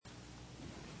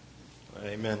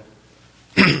Amen.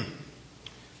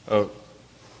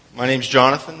 My name's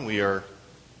Jonathan. We are,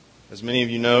 as many of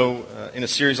you know, in a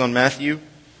series on Matthew.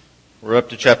 We're up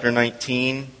to chapter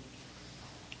 19.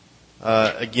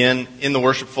 Again, in the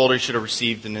worship folder, you should have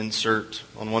received an insert.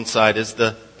 On one side is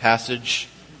the passage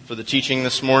for the teaching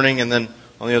this morning, and then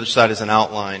on the other side is an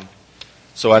outline.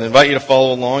 So I'd invite you to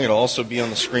follow along. It'll also be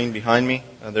on the screen behind me.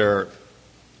 There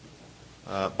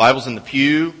are Bibles in the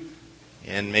pew,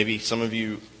 and maybe some of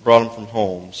you brought them from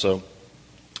home. So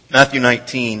Matthew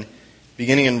 19,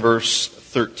 beginning in verse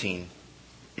 13.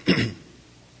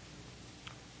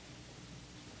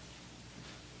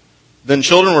 Then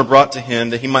children were brought to him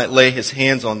that he might lay his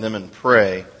hands on them and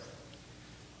pray.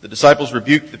 The disciples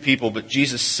rebuked the people, but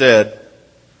Jesus said,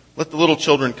 "Let the little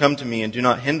children come to me and do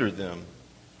not hinder them,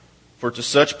 for to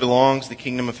such belongs the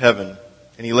kingdom of heaven."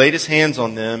 And he laid his hands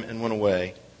on them and went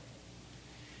away.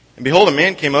 And behold, a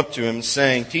man came up to him,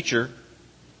 saying, "Teacher,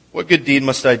 what good deed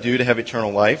must I do to have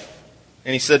eternal life?"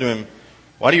 And he said to him,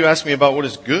 "Why do you ask me about what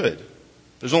is good?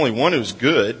 There's only one who is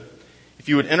good. If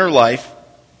you would enter life,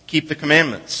 keep the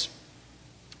commandments."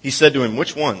 He said to him,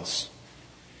 "Which ones?"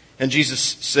 And Jesus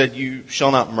said, "You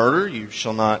shall not murder, you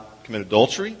shall not commit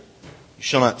adultery, you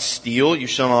shall not steal, you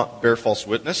shall not bear false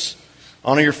witness,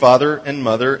 honor your father and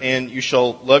mother, and you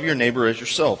shall love your neighbor as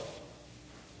yourself."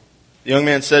 The young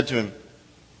man said to him,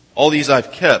 "All these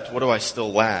I've kept, what do I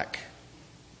still lack?"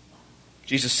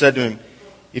 Jesus said to him,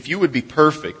 "If you would be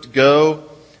perfect, go,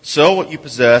 sell what you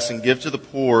possess and give to the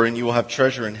poor, and you will have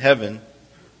treasure in heaven,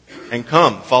 and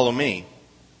come, follow me."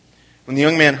 When the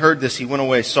young man heard this, he went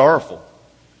away sorrowful,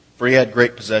 for he had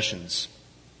great possessions.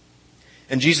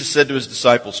 And Jesus said to his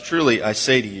disciples, "Truly, I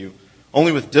say to you,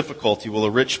 only with difficulty will a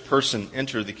rich person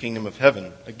enter the kingdom of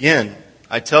heaven. Again,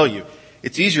 I tell you,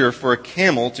 it's easier for a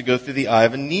camel to go through the eye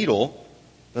of a needle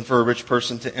than for a rich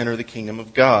person to enter the kingdom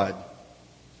of God."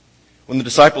 When the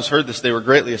disciples heard this, they were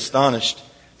greatly astonished,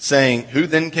 saying, "Who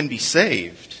then can be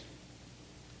saved?"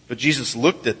 But Jesus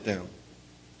looked at them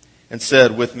and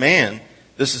said, "With man,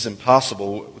 this is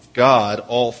impossible. With God,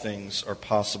 all things are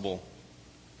possible."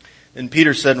 Then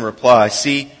Peter said in reply,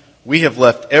 "See, we have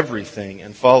left everything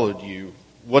and followed you.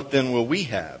 What then will we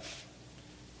have?"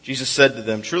 Jesus said to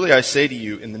them, "Truly I say to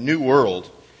you, in the new world,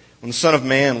 when the Son of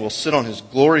Man will sit on his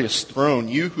glorious throne,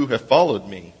 you who have followed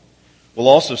me will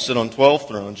also sit on 12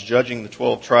 thrones, judging the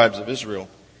 12 tribes of Israel.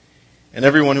 And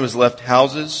everyone who has left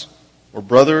houses, or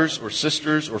brothers, or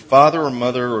sisters, or father, or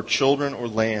mother, or children, or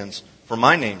lands, for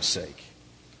my name's sake,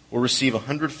 will receive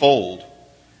 100-fold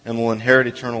and will inherit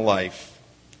eternal life.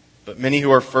 But many who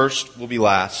are first will be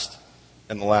last,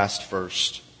 and the last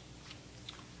first."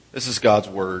 This is God's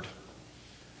word.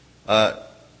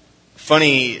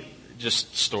 Funny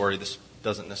just story. This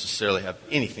doesn't necessarily have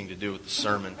anything to do with the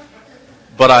sermon.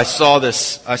 But I saw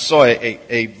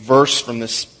a verse from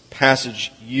this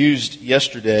passage used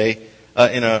yesterday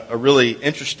in a really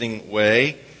interesting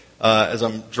way. As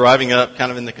I'm driving up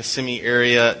kind of in the Kissimmee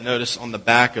area, notice on the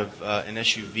back of an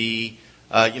SUV,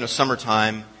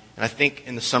 summertime. And I think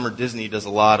in the summer Disney does a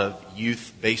lot of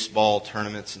youth baseball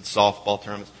tournaments and softball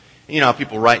tournaments. And you know how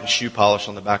people write in shoe polish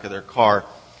on the back of their car.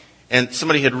 And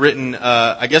somebody had written,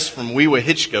 I guess from Weewa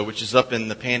Hitchcock, which is up in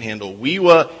the Panhandle,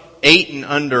 Weewa 8 and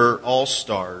under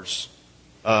All-Stars,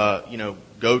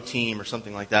 go team or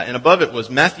something like that. And above it was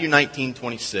Matthew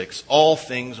 19:26, all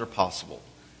things are possible.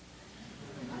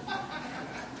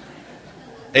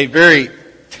 A very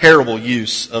terrible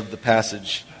use of the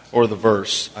passage, or the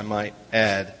verse, I might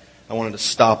add. I wanted to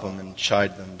stop them and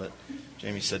chide them, but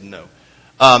Jamie said no.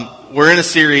 We're in a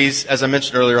series, as I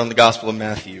mentioned earlier, on the Gospel of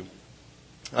Matthew.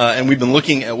 And we've been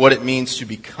looking at what it means to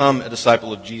become a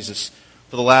disciple of Jesus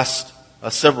for the last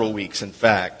several weeks, in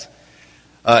fact.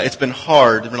 It's been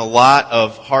hard. There's been a lot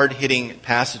of hard-hitting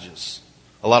passages,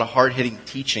 a lot of hard-hitting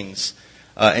teachings,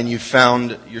 and you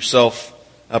found yourself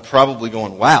probably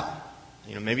going, wow,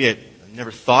 maybe I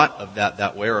never thought of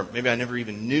that way, or maybe I never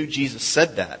even knew Jesus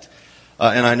said that.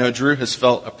 And I know Drew has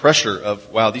felt a pressure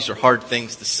of, wow, these are hard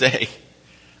things to say.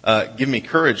 Give me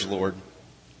courage, Lord.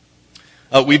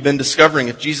 We've been discovering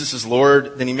if Jesus is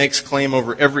Lord, then he makes claim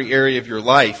over every area of your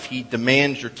life. He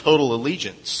demands your total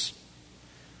allegiance.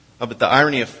 But the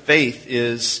irony of faith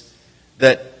is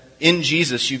that in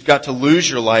Jesus, you've got to lose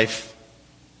your life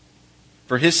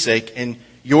for his sake, and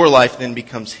your life then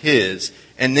becomes his.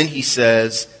 And then he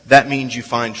says, that means you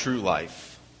find true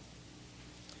life.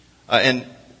 And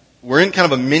we're in kind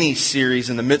of a mini-series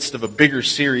in the midst of a bigger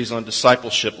series on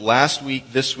discipleship. Last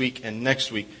week, this week, and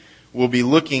next week, we'll be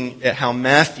looking at how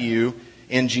Matthew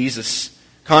and Jesus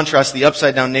contrast the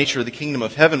upside-down nature of the kingdom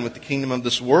of heaven with the kingdom of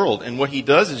this world. And what he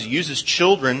does is he uses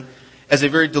children as a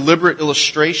very deliberate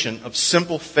illustration of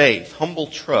simple faith, humble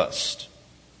trust.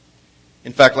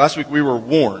 In fact, last week we were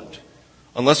warned,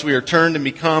 unless we are turned and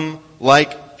become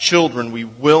like children, we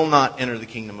will not enter the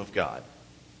kingdom of God.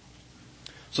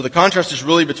 So the contrast is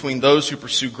really between those who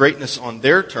pursue greatness on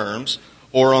their terms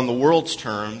or on the world's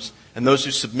terms, and those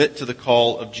who submit to the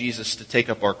call of Jesus to take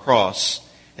up our cross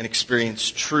and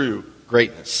experience true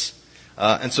greatness.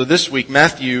 And so this week,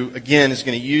 Matthew, again, is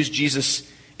going to use Jesus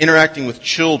interacting with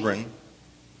children.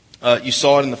 You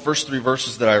saw it in the first 3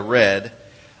 verses that I read.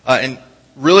 And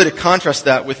really to contrast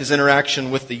that with his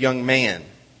interaction with the young man.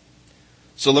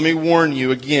 So let me warn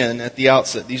you again at the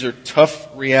outset, these are tough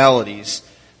realities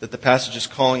that the passage is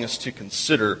calling us to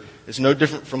consider. It's no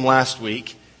different from last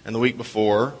week, and the week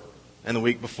before, and the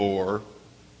week before,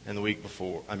 and the week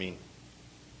before. I mean,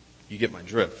 you get my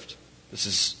drift.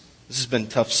 This has been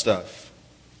tough stuff.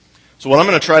 So what I'm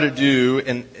going to try to do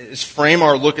is frame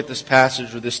our look at this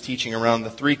passage or this teaching around the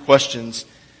 3 questions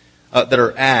that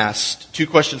are asked. 2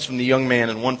 questions from the young man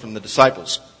and 1 from the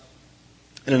disciples.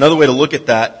 And another way to look at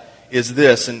that is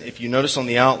this, and if you notice on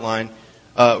the outline,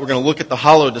 we're going to look at the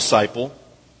hollow disciple.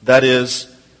 That is,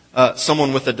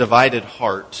 someone with a divided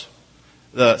heart.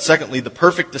 Secondly, the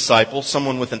perfect disciple,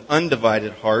 someone with an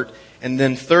undivided heart. And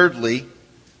then thirdly,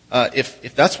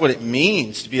 if that's what it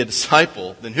means to be a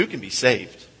disciple, then who can be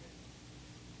saved?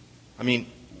 I mean,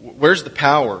 where's the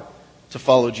power to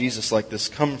follow Jesus like this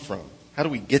come from? How do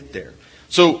we get there?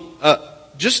 So,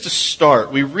 just to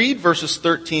start, we read verses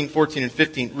 13, 14, and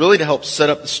 15 really to help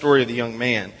set up the story of the young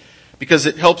man, because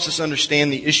it helps us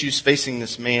understand the issues facing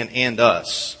this man and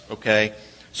us, okay?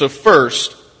 So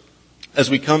first, as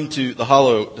we come to the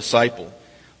hollow disciple,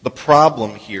 the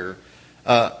problem here,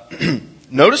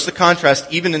 notice the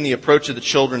contrast even in the approach of the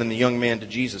children and the young man to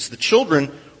Jesus. The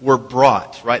children were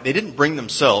brought, right? They didn't bring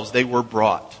themselves, they were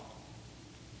brought.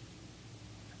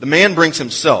 The man brings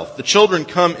himself. The children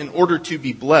come in order to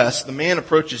be blessed. The man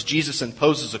approaches Jesus and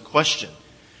poses a question.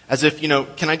 As if,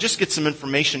 can I just get some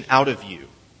information out of you?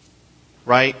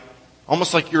 Right?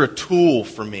 Almost like you're a tool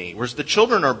for me. Whereas the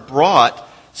children are brought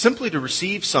simply to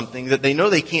receive something that they know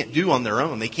they can't do on their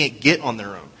own. They can't get on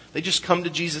their own. They just come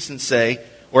to Jesus and say,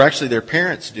 or actually their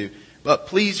parents do, but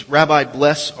please, Rabbi,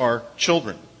 bless our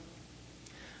children.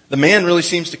 The man really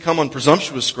seems to come on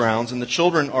presumptuous grounds, and the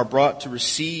children are brought to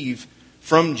receive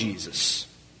from Jesus.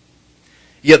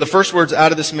 Yet the first words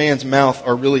out of this man's mouth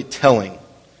are really telling.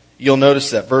 You'll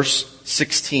notice that. Verse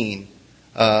 16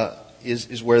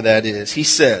 is where that is. He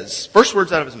says, first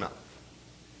words out of his mouth,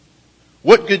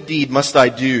 "What good deed must I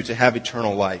do to have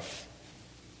eternal life?"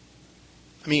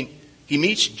 I mean, he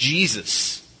meets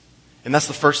Jesus, and that's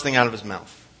the first thing out of his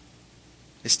mouth.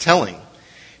 It's telling.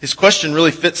 His question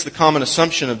really fits the common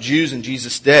assumption of Jews in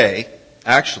Jesus' day,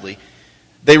 actually.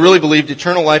 They really believed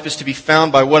eternal life is to be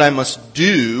found by what I must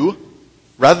do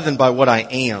rather than by what I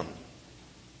am.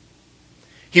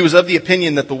 He was of the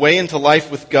opinion that the way into life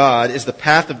with God is the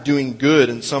path of doing good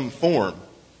in some form.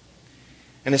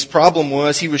 And his problem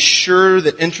was he was sure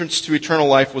that entrance to eternal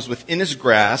life was within his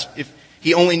grasp if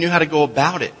he only knew how to go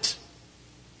about it.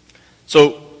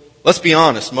 So, let's be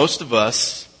honest, most of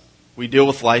us, we deal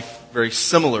with life very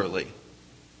similarly.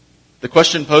 The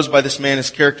question posed by this man is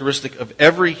characteristic of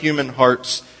every human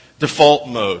heart's default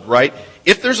mode, right?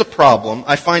 If there's a problem,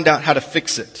 I find out how to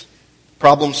fix it.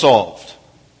 Problem solved.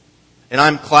 And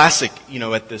I'm classic,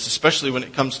 at this, especially when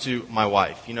it comes to my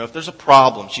wife. If there's a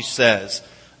problem, she says,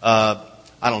 I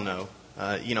don't know,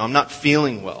 I'm not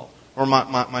feeling well, or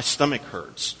my stomach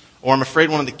hurts, or I'm afraid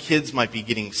one of the kids might be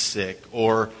getting sick,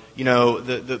 or,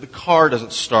 the car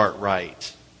doesn't start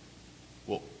right.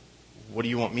 Well, what do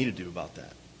you want me to do about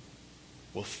that?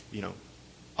 Well,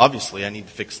 obviously I need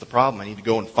to fix the problem. I need to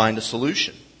go and find a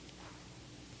solution.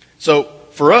 So,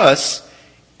 for us,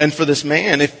 and for this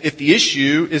man, if the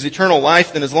issue is eternal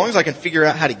life, then as long as I can figure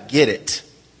out how to get it,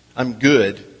 I'm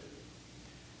good.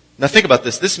 Now think about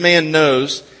this. This man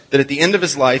knows that at the end of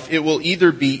his life, it will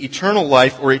either be eternal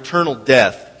life or eternal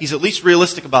death. He's at least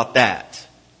realistic about that.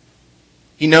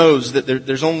 He knows that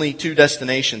there's only 2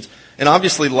 destinations. And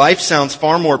obviously life sounds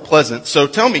far more pleasant. So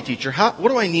tell me, teacher, what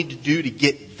do I need to do to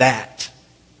get that?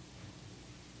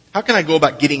 How can I go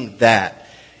about getting that?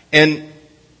 And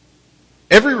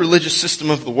every religious system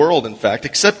of the world, in fact,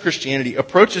 except Christianity,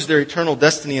 approaches their eternal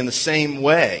destiny in the same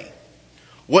way.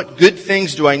 What good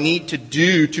things do I need to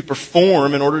do to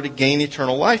perform in order to gain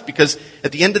eternal life? Because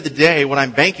at the end of the day, what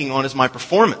I'm banking on is my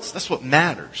performance. That's what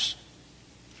matters.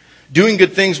 Doing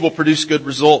good things will produce good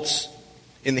results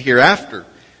in the hereafter.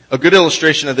 A good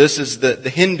illustration of this is the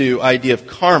Hindu idea of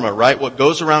karma, right? What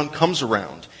goes around comes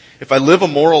around. If I live a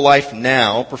moral life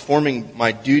now, performing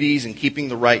my duties and keeping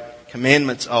the right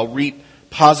commandments, I'll reap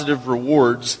positive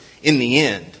rewards in the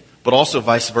end, but also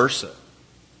vice versa.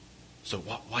 So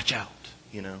watch out,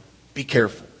 be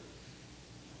careful.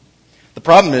 The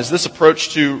problem is this approach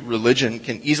to religion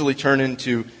can easily turn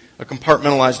into a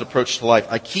compartmentalized approach to life.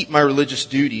 I keep my religious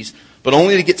duties, but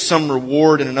only to get some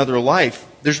reward in another life.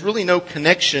 There's really no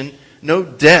connection, no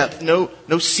depth, no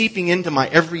seeping into my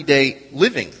everyday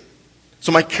living.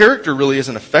 So my character really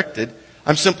isn't affected.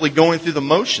 I'm simply going through the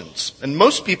motions. And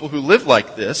most people who live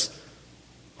like this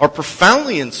are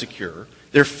profoundly insecure.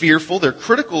 They're fearful. They're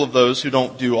critical of those who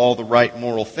don't do all the right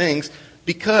moral things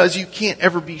because you can't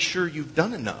ever be sure you've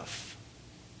done enough.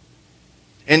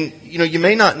 And, you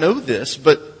may not know this,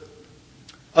 but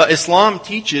Islam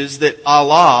teaches that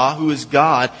Allah, who is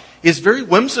God, is very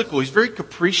whimsical. He's very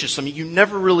capricious. You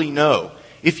never really know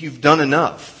if you've done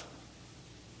enough.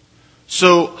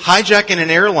 So hijacking an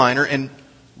airliner and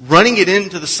running it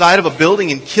into the side of a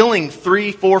building and killing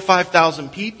 3,000, 4,000,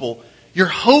 5,000 people, you're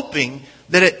hoping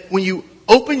that when you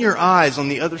open your eyes on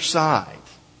the other side,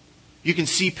 you can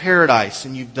see paradise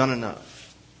and you've done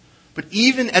enough. But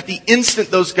even at the instant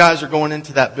those guys are going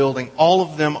into that building, all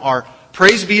of them are,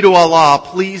 praise be to Allah,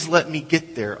 please let me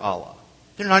get there, Allah.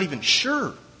 They're not even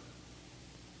sure.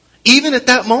 Even at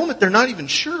that moment, they're not even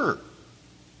sure.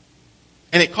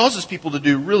 And it causes people to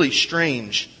do really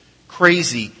strange,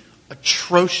 crazy,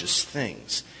 atrocious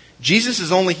things. Jesus,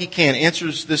 as only He can,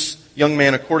 answers this young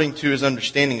man according to his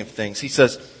understanding of things. He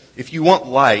says, if you want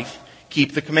life,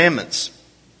 keep the commandments.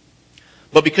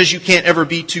 But because you can't ever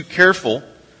be too careful,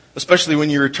 especially when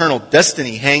your eternal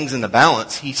destiny hangs in the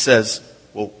balance, He says,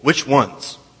 well, which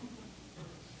ones?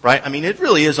 Right? It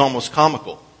really is almost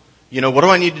comical. What do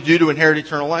I need to do to inherit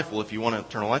eternal life? Well, if you want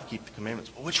eternal life, keep the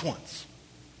commandments. Well, which ones?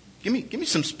 Give me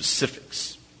some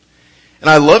specifics. And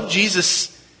I love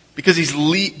Jesus because He's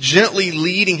gently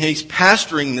leading, He's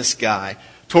pastoring this guy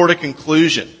toward a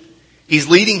conclusion. He's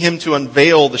leading him to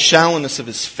unveil the shallowness of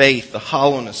his faith, the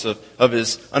hollowness of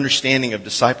his understanding of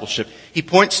discipleship. He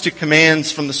points to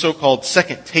commands from the so-called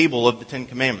second table of the Ten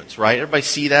Commandments, right? Everybody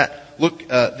see that? Look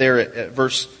there at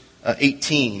verse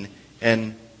 18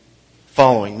 and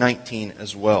following, 19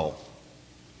 as well.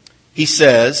 He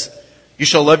says, you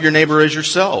shall love your neighbor as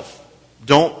yourself.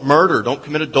 Don't murder. Don't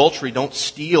commit adultery. Don't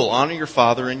steal. Honor your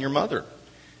father and your mother.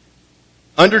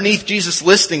 Underneath Jesus'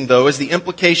 listing, though, is the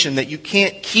implication that you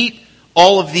can't keep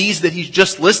all of these that He's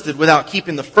just listed without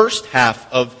keeping the first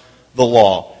half of the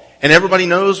law. And everybody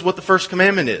knows what the first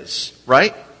commandment is,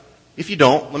 right? If you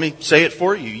don't, let me say it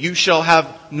for you. You shall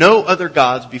have no other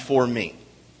gods before me.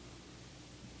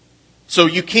 So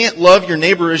you can't love your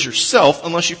neighbor as yourself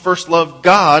unless you first love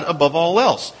God above all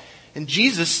else. And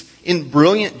Jesus, in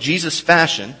brilliant Jesus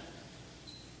fashion,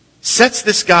 sets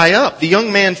this guy up. The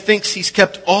young man thinks he's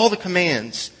kept all the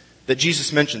commands that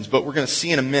Jesus mentions, but we're going to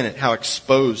see in a minute how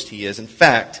exposed he is. In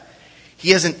fact, he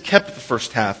hasn't kept the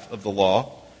first half of the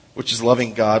law, which is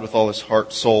loving God with all his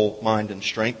heart, soul, mind, and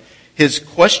strength. His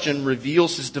question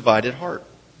reveals his divided heart,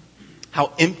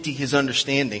 how empty his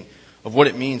understanding of what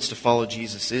it means to follow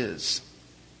Jesus is.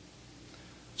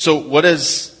 So what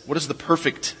does the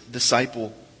perfect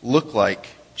disciple look like?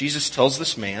 Jesus tells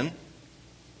this man,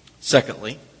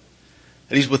 secondly,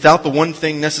 that he's without the one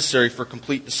thing necessary for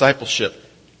complete discipleship.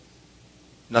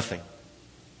 Nothing.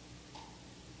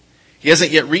 He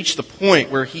hasn't yet reached the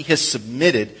point where he has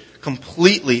submitted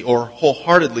completely or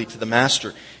wholeheartedly to the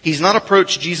Master. He's not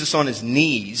approached Jesus on his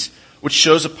knees, which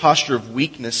shows a posture of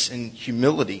weakness and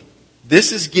humility.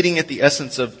 This is getting at the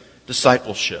essence of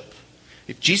discipleship.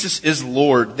 If Jesus is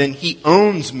Lord, then He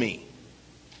owns me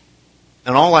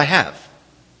and all I have.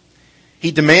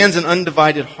 He demands an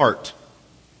undivided heart.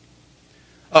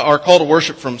 Our call to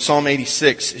worship from Psalm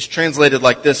 86 is translated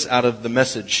like this out of the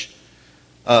Message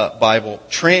Bible.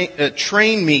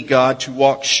 Train me, God, to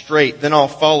walk straight, then I'll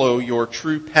follow your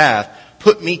true path.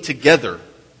 Put me together,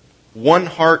 one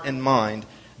heart and mind,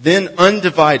 then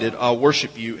undivided I'll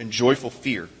worship you in joyful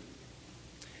fear.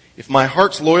 If my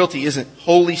heart's loyalty isn't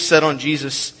wholly set on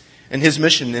Jesus and His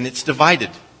mission, then it's divided.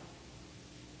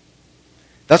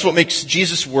 That's what makes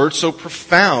Jesus' word so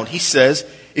profound. He says,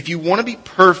 if you want to be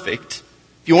perfect,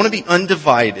 if you want to be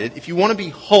undivided, if you want to be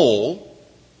whole,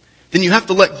 then you have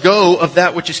to let go of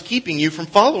that which is keeping you from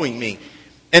following me.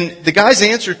 And Jesus'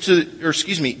 answer to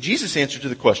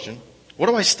the question, what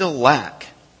do I still lack?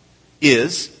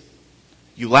 Is,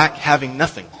 you lack having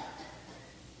nothing.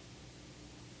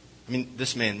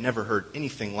 This man never heard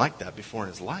anything like that before in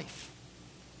his life.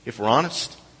 If we're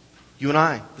honest, you and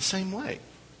I, the same way.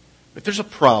 If there's a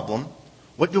problem,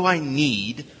 what do I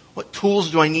need? What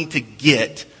tools do I need to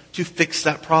get to fix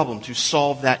that problem, to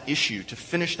solve that issue, to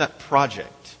finish that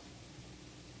project?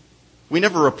 We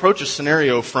never approach a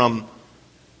scenario from,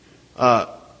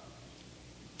 what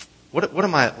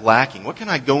am I lacking? What can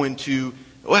I go into?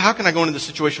 How can I go into the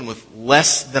situation with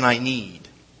less than I need?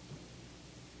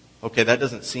 Okay, that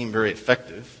doesn't seem very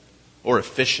effective or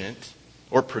efficient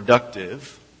or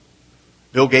productive.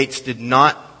 Bill Gates did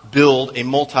not build a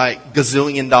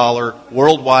multi-gazillion dollar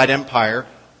worldwide empire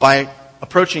by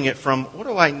approaching it from, what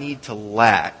do I need to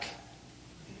lack?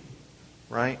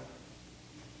 Right?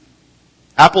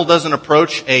 Apple doesn't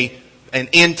approach an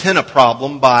antenna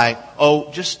problem by,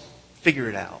 just figure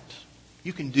it out.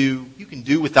 You can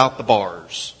do without the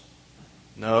bars.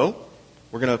 No,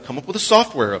 we're going to come up with a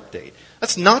software update.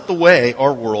 That's not the way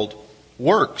our world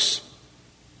works.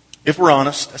 If we're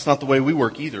honest, that's not the way we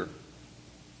work either.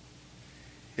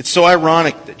 It's so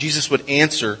ironic that Jesus would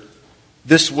answer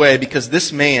this way because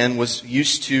this man was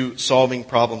used to solving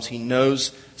problems. He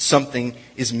knows something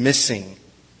is missing.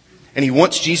 And he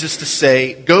wants Jesus to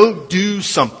say, go do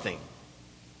something.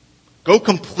 Go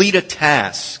complete a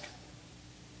task.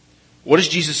 What does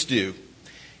Jesus do?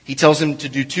 He tells him to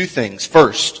do two things.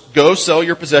 First, go sell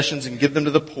your possessions and give them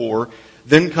to the poor.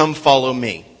 Then come follow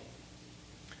me.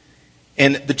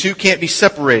 And the two can't be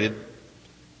separated,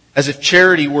 as if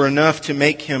charity were enough to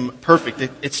make him perfect.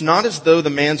 It's not as though the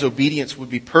man's obedience would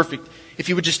be perfect if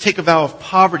he would just take a vow of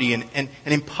poverty and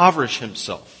impoverish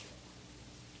himself.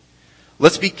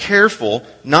 Let's be careful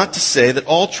not to say that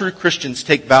all true Christians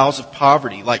take vows of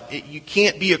poverty. You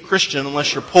can't be a Christian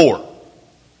unless you're poor.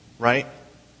 Right?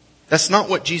 That's not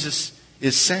what Jesus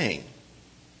is saying.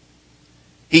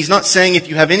 He's not saying if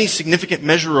you have any significant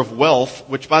measure of wealth,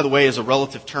 which by the way is a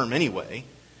relative term anyway,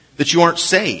 that you aren't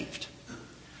saved.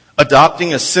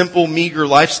 Adopting a simple, meager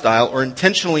lifestyle or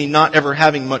intentionally not ever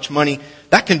having much money,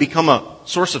 that can become a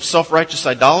source of self-righteous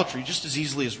idolatry just as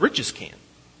easily as riches can.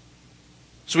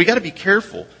 So we got to be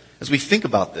careful as we think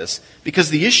about this, because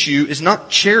the issue is not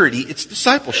charity, it's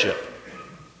discipleship.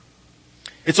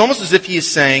 It's almost as if he is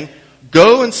saying,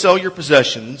 go and sell your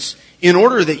possessions in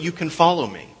order that you can follow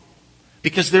me.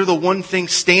 Because they're the one thing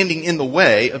standing in the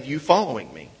way of you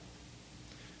following me.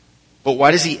 But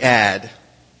why does he add,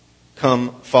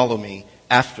 come follow me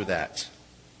after that?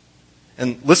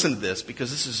 And listen to this,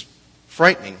 because this is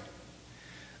frightening.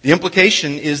 The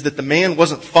implication is that the man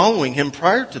wasn't following him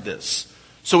prior to this.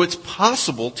 So it's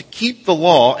possible to keep the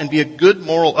law and be a good,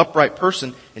 moral, upright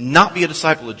person and not be a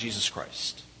disciple of Jesus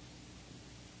Christ.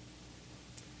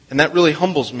 And that really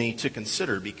humbles me to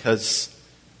consider because,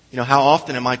 how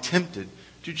often am I tempted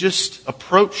to just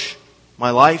approach my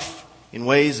life in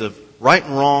ways of right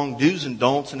and wrong, do's and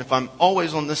don'ts, and if I'm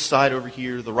always on this side over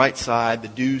here, the right side, the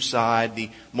do side,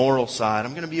 the moral side,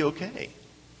 I'm going to be okay.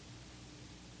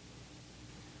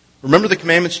 Remember the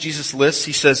commandments Jesus lists?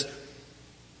 He says,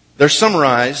 they're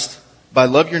summarized by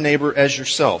love your neighbor as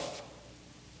yourself.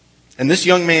 And this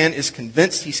young man is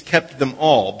convinced he's kept them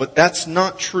all, but that's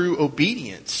not true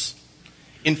obedience.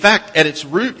 In fact, at its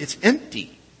root, it's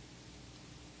empty.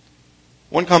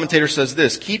 One commentator says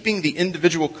this, keeping the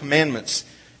individual commandments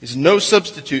is no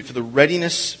substitute for the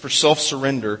readiness for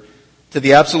self-surrender to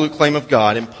the absolute claim of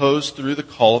God imposed through the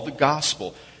call of the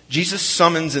gospel. Jesus'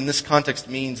 summons in this context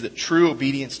means that true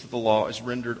obedience to the law is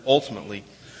rendered ultimately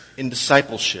in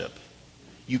discipleship.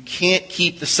 You can't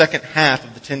keep the second half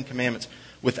of the Ten Commandments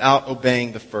without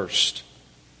obeying the first.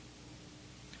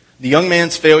 The young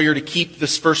man's failure to keep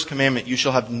this first commandment, you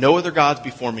shall have no other gods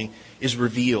before me, is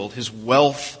revealed. His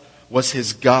wealth was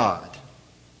his God.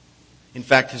 In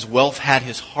fact, his wealth had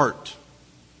his heart.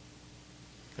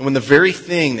 And when the very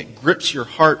thing that grips your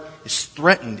heart is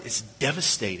threatened, it's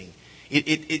devastating.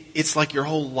 It's like your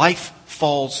whole life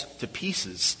falls to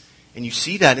pieces. And you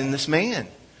see that in this man.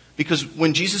 Because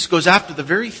when Jesus goes after the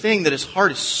very thing that his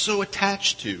heart is so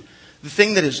attached to, the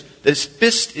thing that his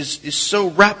fist is so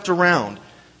wrapped around,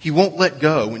 he won't let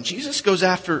go. When Jesus goes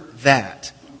after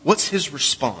that, what's his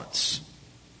response?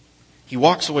 He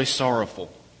walks away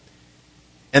sorrowful.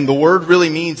 And the word really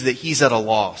means that he's at a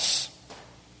loss.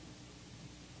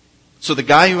 So the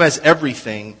guy who has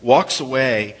everything walks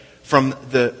away from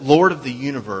the Lord of the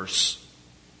universe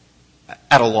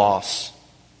at a loss.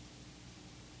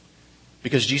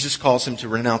 Because Jesus calls him to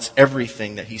renounce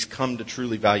everything that he's come to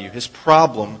truly value. His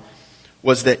problem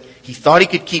was that he thought he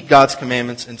could keep God's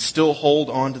commandments and still hold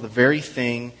on to the very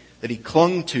thing that he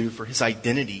clung to for his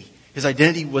identity. His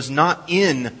identity was not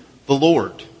in the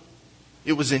Lord.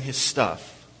 It was in his stuff.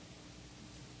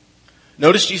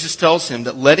 Notice Jesus tells him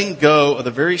that letting go of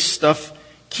the very stuff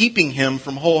keeping him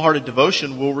from wholehearted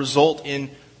devotion will result in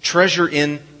treasure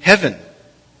in heaven.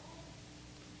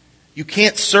 You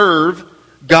can't serve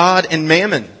God and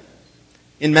mammon.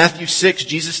 In Matthew 6,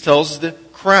 Jesus tells the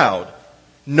crowd,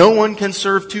 No one can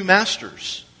serve two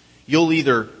masters. You'll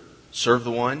either serve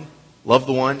the one, love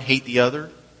the one, hate the other,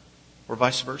 or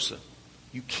vice versa.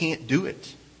 You can't do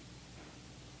it.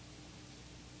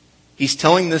 He's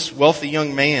telling this wealthy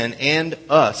young man and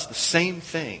us the same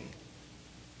thing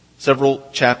several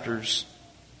chapters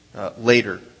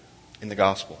later in the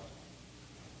gospel.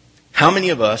 How many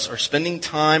of us are spending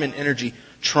time and energy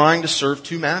trying to serve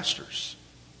two masters?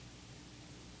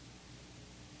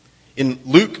 In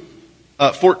Luke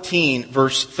 14,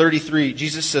 verse 33,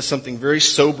 Jesus says something very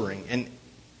sobering. And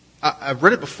I've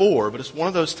read it before, but it's one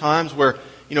of those times where,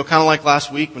 kind of like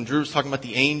last week when Drew was talking about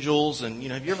the angels. And,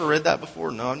 have you ever read that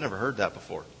before? No, I've never heard that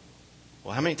before.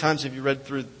 Well, how many times have you read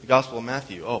through the Gospel of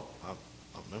Matthew? Oh, I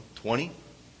don't know, 20?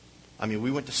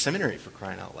 We went to seminary, for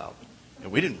crying out loud.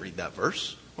 And we didn't read that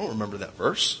verse. I don't remember that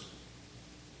verse.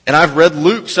 And I've read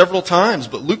Luke several times,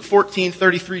 but Luke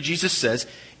 14:33, Jesus says,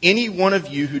 any one of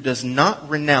you who does not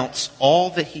renounce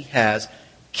all that he has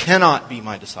cannot be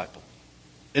my disciple.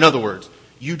 In other words,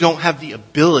 you don't have the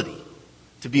ability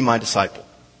to be my disciple.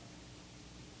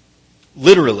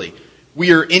 Literally,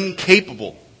 we are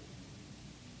incapable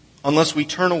unless we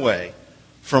turn away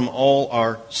from all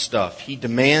our stuff. He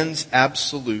demands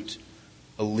absolute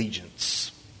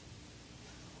allegiance.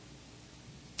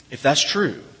 If that's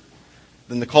true,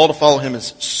 then the call to follow him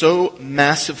is so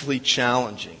massively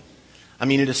challenging.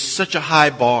 It is such a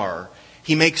high bar.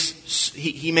 He makes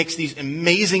these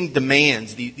amazing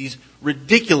demands, these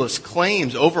ridiculous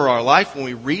claims over our life when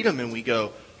we read them and we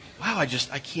go, wow, I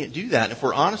can't do that. And if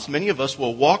we're honest, many of us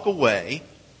will walk away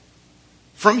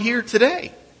from here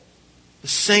today the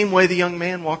same way the young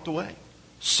man walked away.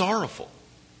 Sorrowful,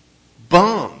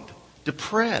 bummed,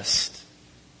 depressed.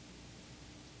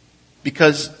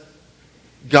 Because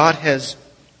God has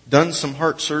done some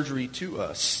heart surgery to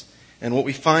us. And what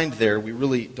we find there, we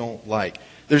really don't like.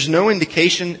 There's no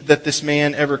indication that this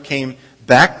man ever came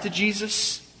back to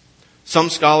Jesus. Some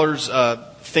scholars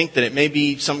think that it may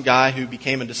be some guy who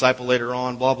became a disciple later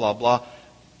on, blah, blah, blah.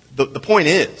 The point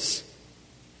is,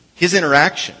 his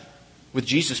interaction with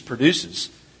Jesus produces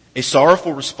a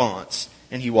sorrowful response,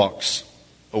 and he walks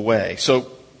away.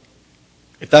 So,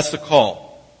 if that's the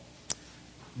call,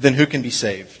 then who can be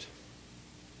saved?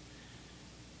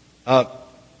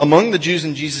 Among the Jews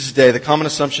in Jesus' day, the common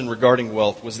assumption regarding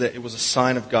wealth was that it was a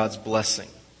sign of God's blessing.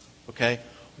 Okay?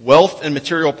 Wealth and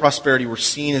material prosperity were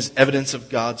seen as evidence of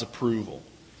God's approval.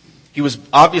 He was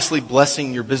obviously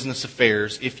blessing your business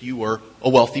affairs if you were a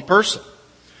wealthy person.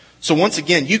 So once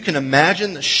again, you can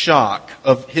imagine the shock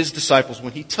of his disciples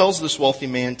when he tells this wealthy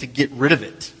man to get rid of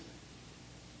it.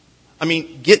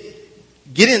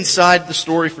 Get inside the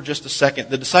story for just a second.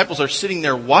 The disciples are sitting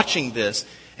there watching this,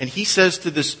 and he says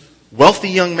to this wealthy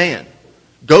young man,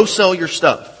 go sell your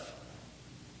stuff.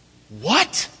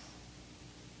 What?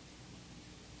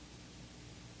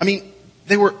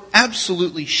 They were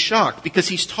absolutely shocked because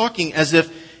he's talking as if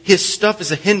his stuff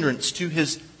is a hindrance to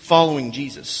his following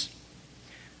Jesus.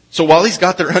 So while he's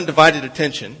got their undivided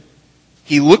attention,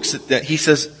 he looks at that. He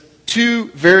says two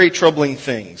very troubling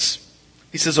things.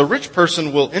 He says, a rich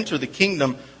person will enter the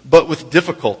kingdom, but with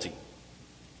difficulty.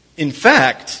 In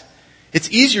fact, it's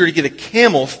easier to get a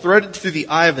camel threaded through the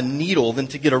eye of a needle than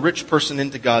to get a rich person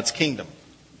into God's kingdom.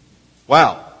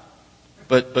 Wow.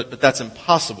 But that's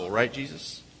impossible, right,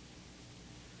 Jesus?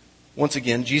 Once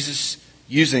again, Jesus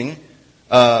using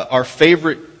our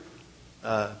favorite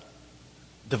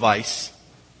device,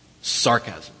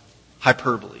 sarcasm,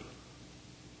 hyperbole,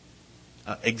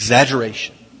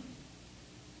 exaggeration.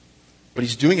 But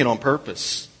he's doing it on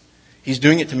purpose. He's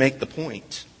doing it to make the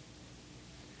point.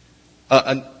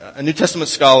 A New Testament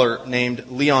scholar named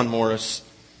Leon Morris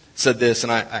said this,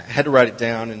 and I had to write it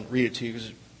down and read it to you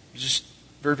because it's just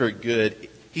very, very good.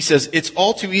 He says, it's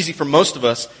all too easy for most of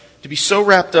us to be so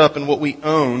wrapped up in what we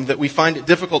own that we find it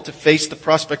difficult to face the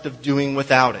prospect of doing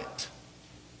without it.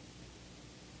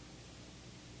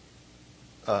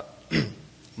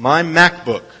 My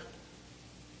MacBook.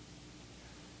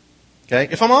 Okay,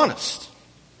 if I'm honest,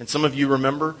 and some of you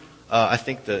remember, I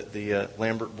think the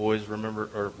Lambert boys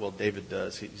remember, David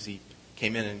does. He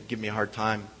came in and gave me a hard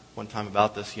time one time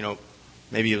about this.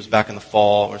 Maybe it was back in the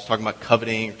fall. I was talking about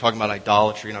coveting, or talking about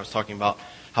idolatry, and I was talking about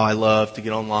how I love to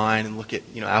get online and look at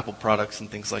Apple products and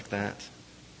things like that.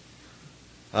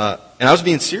 And I was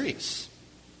being serious.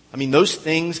 Those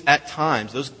things at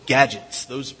times, those gadgets,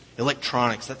 those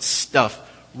electronics, that stuff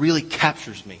really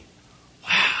captures me.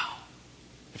 Wow,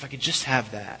 if I could just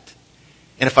have that.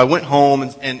 And if I went home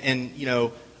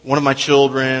and one of my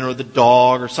children or the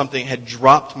dog or something had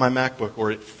dropped my MacBook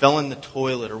or it fell in the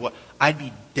toilet or what, I'd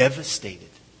be devastated.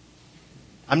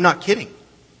 I'm not kidding.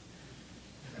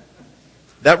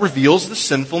 That reveals the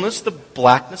sinfulness, the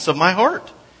blackness of my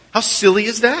heart. How silly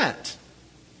is that?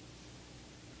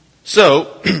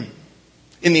 So,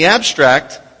 in the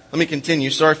abstract, let me continue.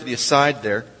 Sorry for the aside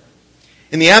there.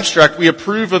 In the abstract, we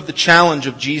approve of the challenge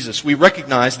of Jesus. We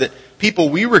recognize that people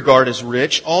we regard as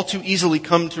rich all too easily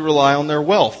come to rely on their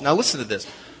wealth. Now listen to this.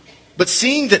 But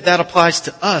seeing that that applies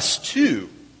to us too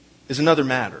is another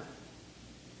matter.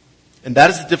 And that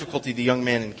is the difficulty the young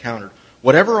man encountered.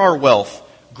 Whatever our wealth,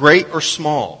 great or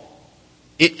small,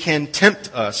 it can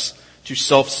tempt us to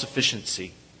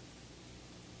self-sufficiency.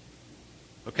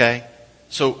 Okay?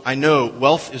 So I know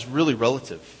wealth is really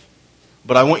relative.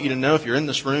 But I want you to know if you're in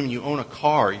this room, you own a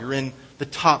car, you're in the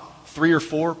top 3 or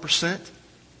 4%,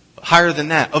 higher than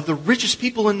that, of the richest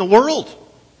people in the world.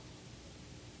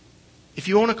 If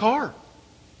you own a car.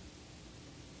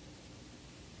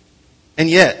 And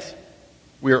yet,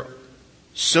 we're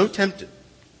so tempted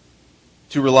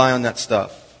to rely on that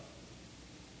stuff.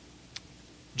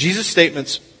 Jesus'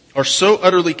 statements are so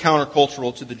utterly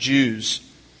countercultural to the Jews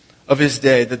of his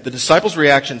day that the disciples'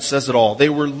 reaction says it all. They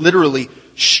were literally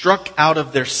struck out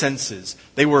of their senses.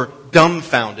 They were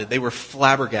dumbfounded. They were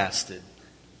flabbergasted.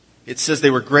 It says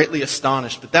they were greatly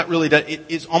astonished, but that really does, it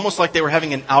is almost like they were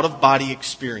having an out-of-body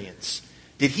experience.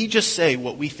 Did he just say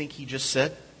what we think he just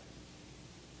said?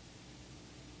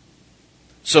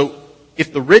 So,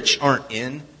 if the rich aren't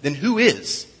in, then who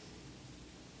is?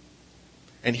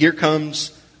 And here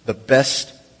comes the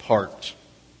best part.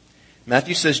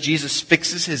 Matthew says Jesus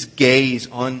fixes his gaze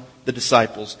on the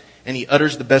disciples and he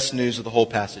utters the best news of the whole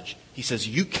passage. He says,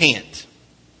 you can't,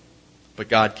 but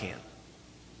God can.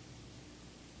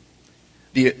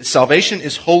 The salvation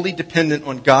is wholly dependent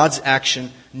on God's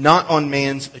action, not on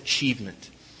man's achievement.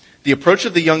 The approach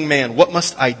of the young man, what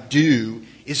must I do,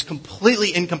 is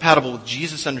completely incompatible with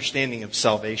Jesus' understanding of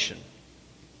salvation.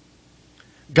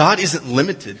 God isn't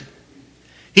limited.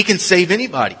 He can save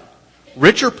anybody.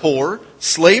 Rich or poor,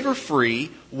 slave or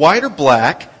free, white or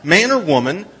black, man or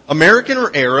woman, American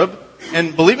or Arab,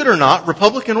 and believe it or not,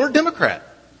 Republican or Democrat.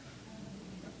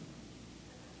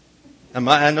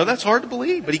 I know that's hard to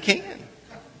believe, but he can.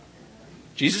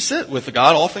 Jesus said, with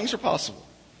God all things are possible.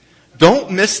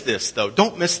 Don't miss this, though.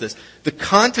 Don't miss this. The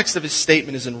context of his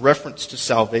statement is in reference to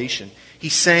salvation.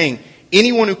 He's saying,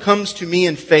 anyone who comes to me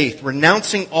in faith,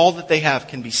 renouncing all that they have,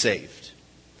 can be saved.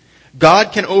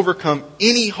 God can overcome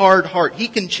any hard heart. He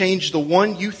can change the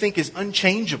one you think is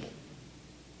unchangeable.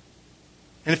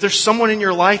 And if there's someone in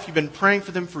your life, you've been praying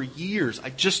for them for years, I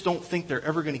just don't think they're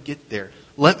ever going to get there.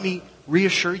 Let me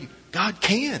reassure you, God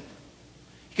can.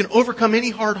 He can overcome any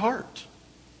hard heart.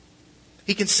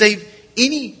 He can save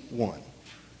anyone.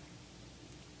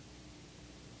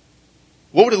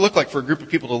 What would it look like for a group of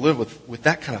people to live with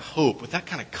that kind of hope, with that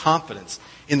kind of confidence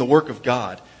in the work of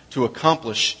God to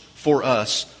accomplish for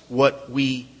us what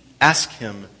we ask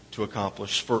Him to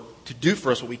accomplish, to do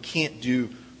for us what we can't do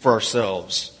for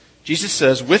ourselves? Jesus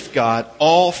says, with God,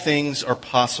 all things are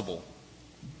possible.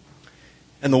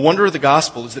 And the wonder of the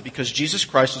gospel is that because Jesus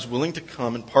Christ was willing to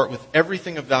come and part with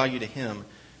everything of value to Him,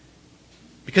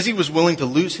 because He was willing to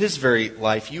lose His very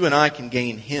life, you and I can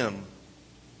gain Him.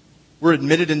 We're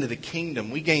admitted into the kingdom.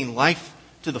 We gain life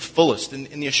to the fullest. And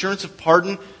the assurance of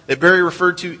pardon that Barry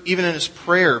referred to even in his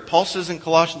prayer, Paul says in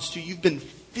Colossians 2, you've been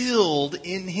filled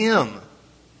in Him.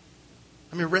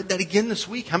 I mean, I read that again this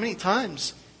week. How many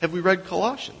times have we read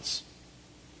Colossians?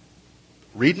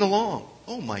 Reading along.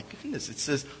 Oh my goodness, it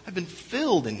says, I've been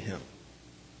filled in Him.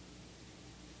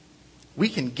 We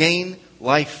can gain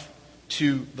life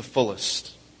to the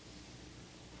fullest.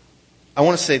 I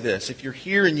want to say this. If you're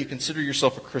here and you consider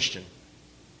yourself a Christian,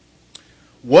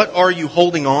 what are you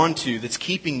holding on to that's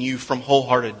keeping you from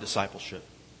wholehearted discipleship?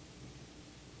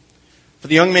 For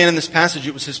the young man in this passage,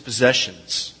 it was his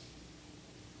possessions.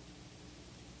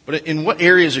 But in what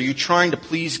areas are you trying to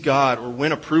please God or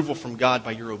win approval from God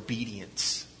by your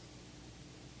obedience?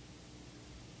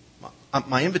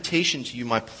 My invitation to you,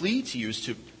 my plea to you is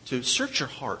to search your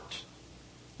heart.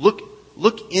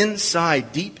 Look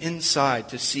inside, deep inside,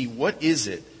 to see what is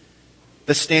it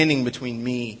that's standing between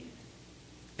me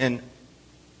and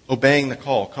obeying the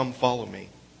call, come follow me.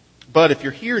 But if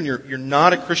you're here and you're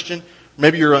not a Christian,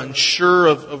 maybe you're unsure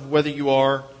of whether you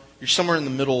are, you're somewhere in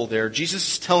the middle there.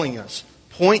 Jesus is telling us,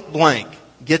 point blank,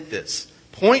 get this,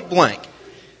 point blank.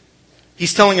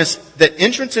 He's telling us that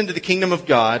entrance into the kingdom of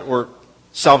God, or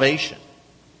salvation,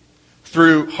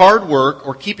 through hard work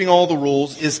or keeping all the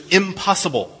rules is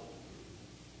impossible.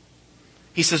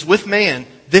 He says, with man,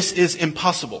 this is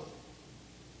impossible.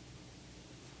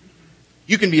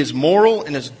 You can be as moral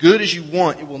and as good as you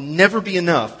want. It will never be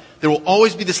enough. There will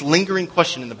always be this lingering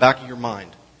question in the back of your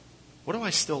mind. What do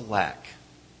I still lack?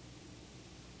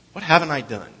 What haven't I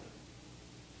done?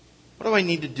 What do I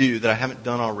need to do that I haven't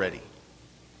done already?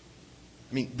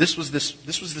 I mean, this was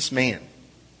this man.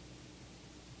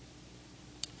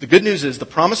 The good news is the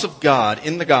promise of God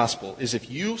in the gospel is if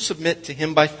you submit to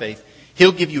Him by faith,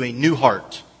 He'll give you a new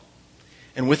heart.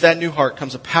 And with that new heart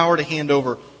comes a power to hand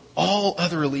over all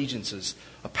other allegiances,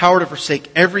 a power to forsake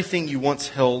everything you once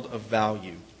held of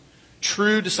value.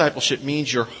 True discipleship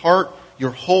means your heart,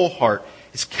 your whole heart,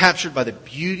 is captured by the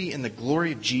beauty and the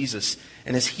glory of Jesus.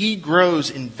 And as He grows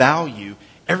in value,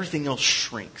 everything else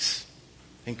shrinks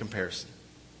in comparison.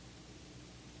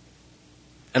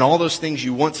 And all those things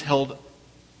you once held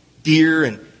dear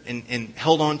and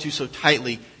held on to so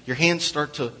tightly, your hands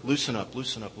start to loosen up.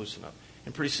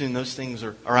 And pretty soon those things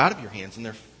are out of your hands and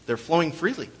they're flowing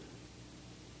freely.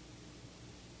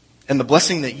 And the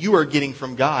blessing that you are getting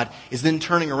from God is then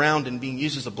turning around and being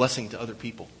used as a blessing to other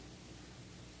people.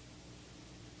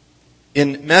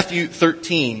 In Matthew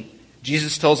 13,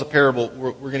 Jesus tells a parable.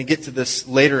 We're going to get to this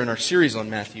later in our series on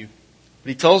Matthew. But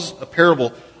He tells a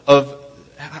parable of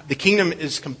the kingdom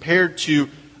is compared to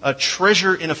a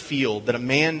treasure in a field that a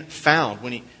man found.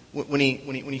 When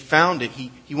he found it,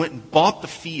 he went and bought the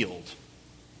field.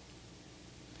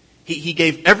 He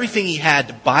gave everything he had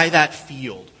to buy that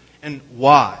field. And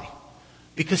why?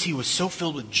 Because he was so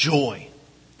filled with joy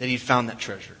that he'd found that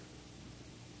treasure.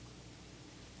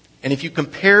 And if you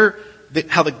compare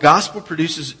how the gospel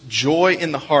produces joy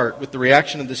in the heart with the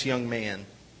reaction of this young man,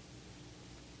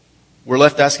 we're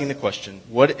left asking the question,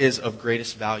 what is of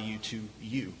greatest value to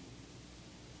you?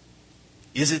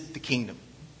 Is it the kingdom?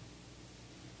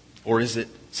 Or is it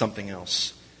something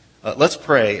else? Let's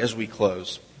pray as we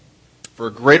close for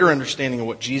a greater understanding of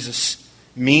what Jesus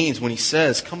means when He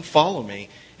says, come follow me.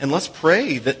 And let's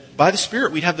pray that by the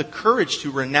Spirit we'd have the courage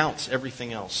to renounce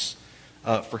everything else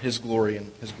for His glory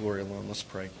and His glory alone. Let's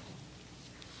pray.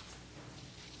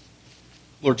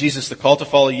 Lord Jesus, the call to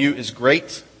follow You is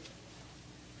great.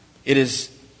 It is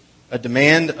a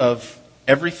demand of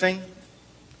everything.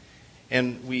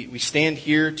 And we stand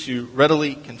here to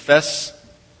readily confess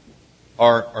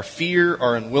our fear,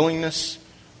 our unwillingness,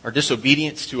 our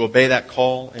disobedience to obey that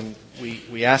call. And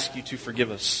we ask You to forgive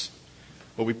us.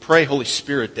 But we pray, Holy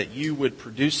Spirit, that You would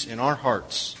produce in our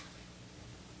hearts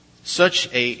such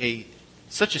a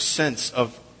sense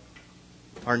of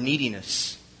our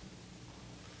neediness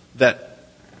that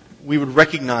we would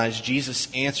recognize Jesus'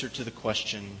 answer to the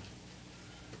question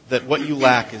that what You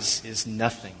lack is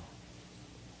nothing.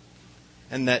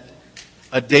 And that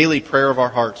a daily prayer of our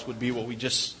hearts would be what we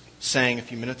just sang a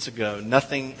few minutes ago.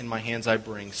 Nothing in my hands I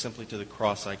bring, simply to the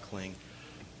cross I cling.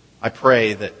 I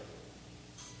pray that,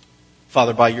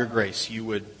 Father, by Your grace, You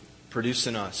would produce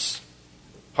in us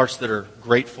hearts that are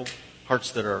grateful,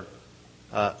 hearts that are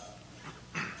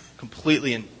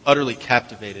completely and utterly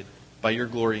captivated by Your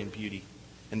glory and beauty.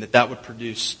 And that would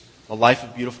produce a life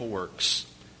of beautiful works,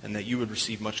 and that You would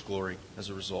receive much glory as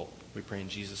a result. We pray in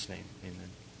Jesus' name. Amen.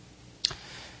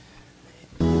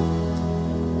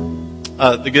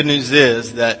 The good news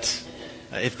is that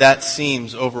if that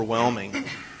seems overwhelming,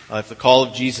 if the call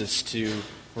of Jesus to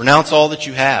renounce all that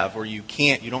you have, or you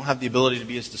don't have the ability to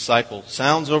be His disciple,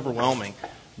 sounds overwhelming,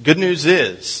 good news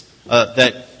is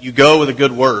that you go with a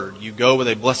good word. You go with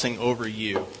a blessing over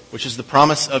you, which is the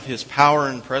promise of His power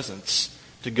and presence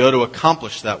to go to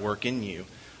accomplish that work in you.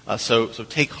 So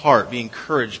take heart, be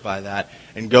encouraged by that,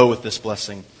 and go with this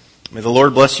blessing. May the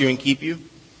Lord bless you and keep you.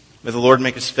 May the Lord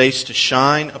make His face to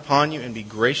shine upon you and be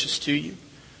gracious to you.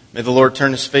 May the Lord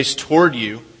turn His face toward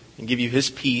you and give you His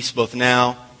peace both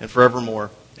now and forevermore.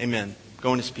 Amen.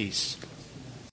 Go in His peace.